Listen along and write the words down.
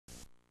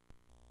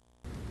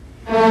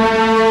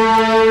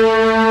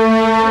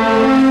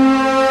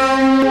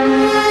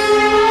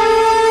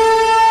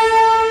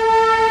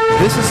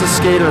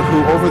skater who,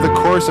 over the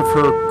course of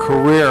her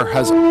career,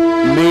 has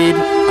made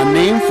a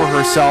name for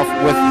herself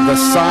with the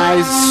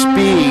size,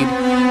 speed,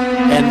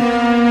 and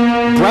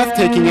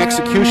breathtaking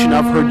execution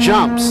of her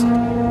jumps.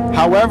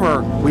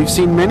 However, we've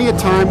seen many a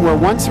time where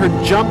once her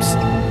jumps,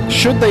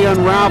 should they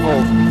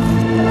unravel,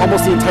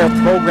 almost the entire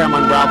program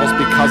unravels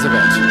because of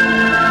it.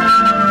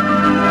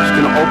 She's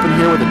going to open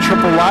here with a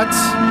triple Lutz.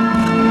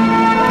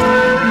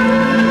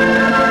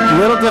 A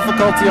little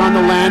difficulty on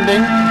the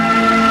landing.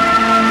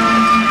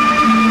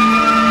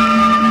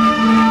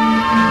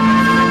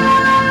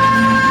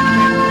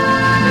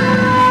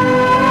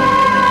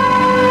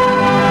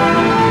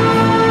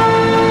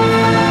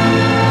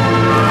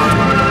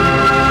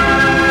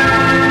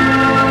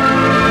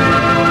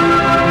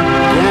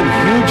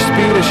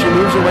 She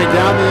moves her way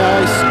down the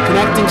ice,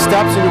 connecting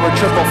steps into a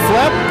triple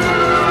flip.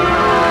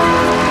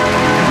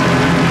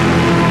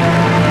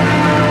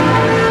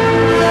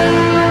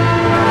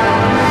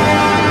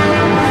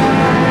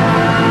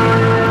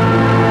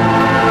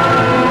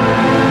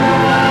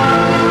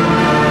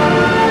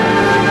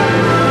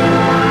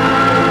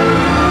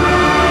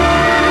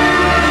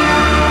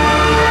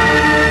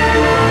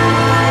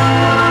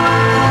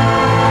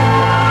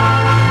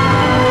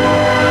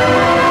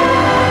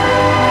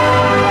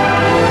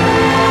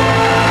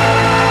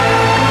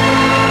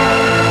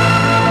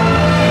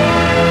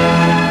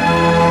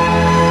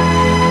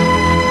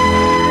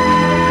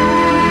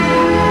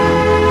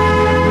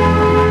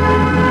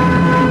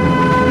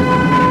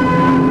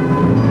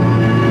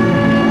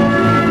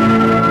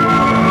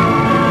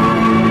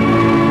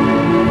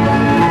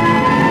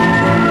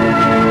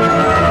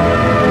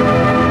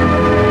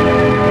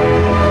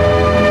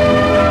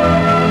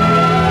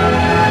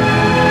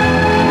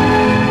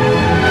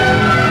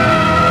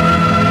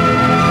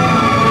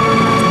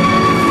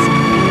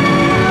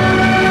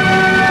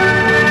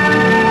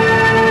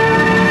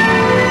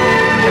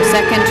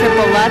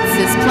 Triple Lutz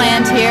is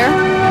planned here.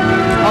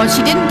 Oh, and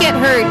she didn't get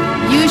her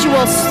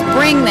usual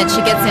spring that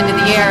she gets into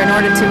the air in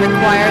order to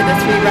require the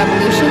 3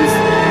 revolutions.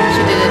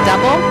 She did a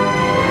double.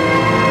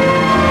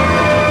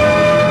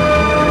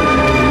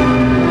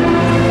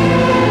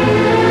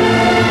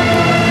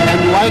 And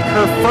like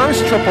her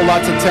first triple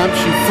Lutz attempt,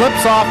 she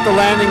flips off the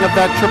landing of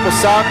that triple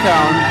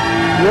Sauerkraut.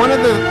 One of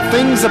the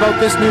things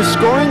about this new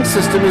scoring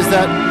system is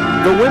that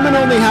the women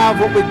only have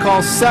what we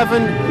call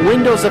 7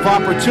 windows of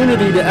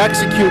opportunity to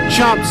execute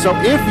jumps. So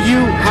if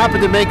you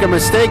happen to make a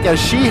mistake, as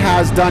she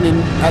has done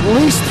in at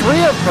least 3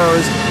 of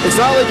hers,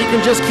 it's not like you can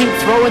just keep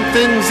throwing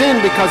things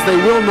in, because they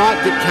will not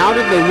get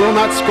counted, they will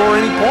not score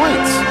any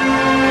points.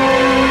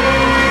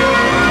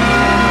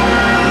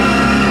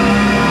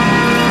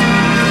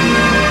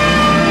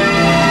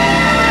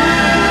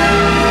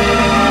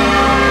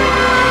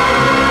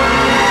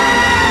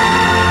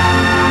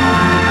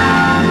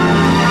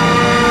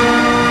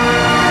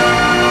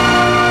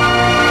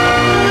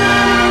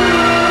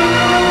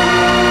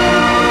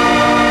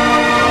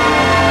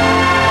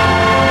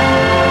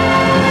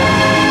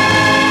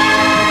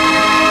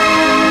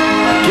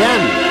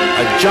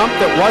 Jump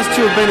that was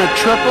to have been a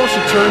triple, she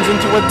turns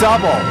into a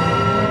double.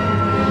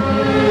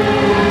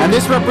 And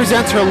this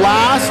represents her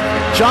last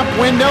jump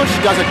window.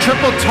 She does a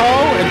triple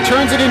toe and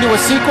turns it into a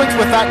sequence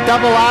with that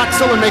double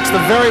axel and makes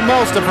the very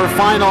most of her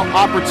final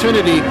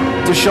opportunity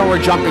to show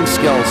her jumping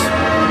skills.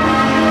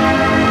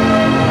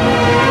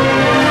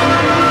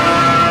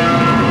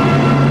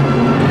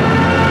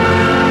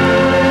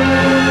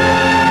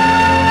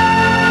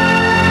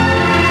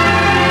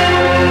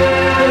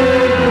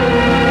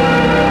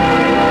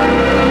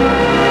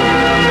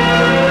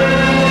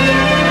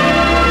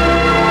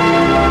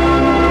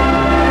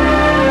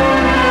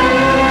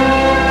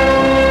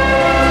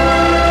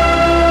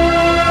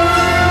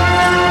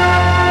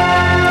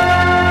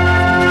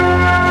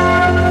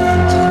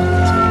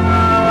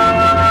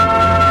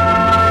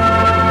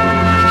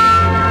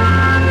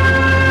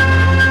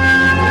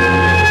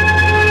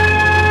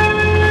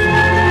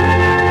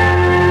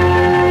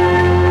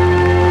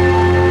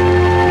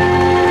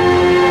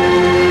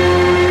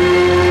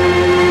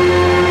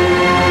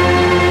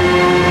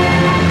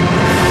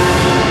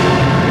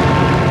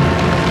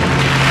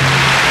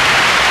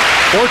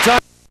 More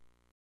time.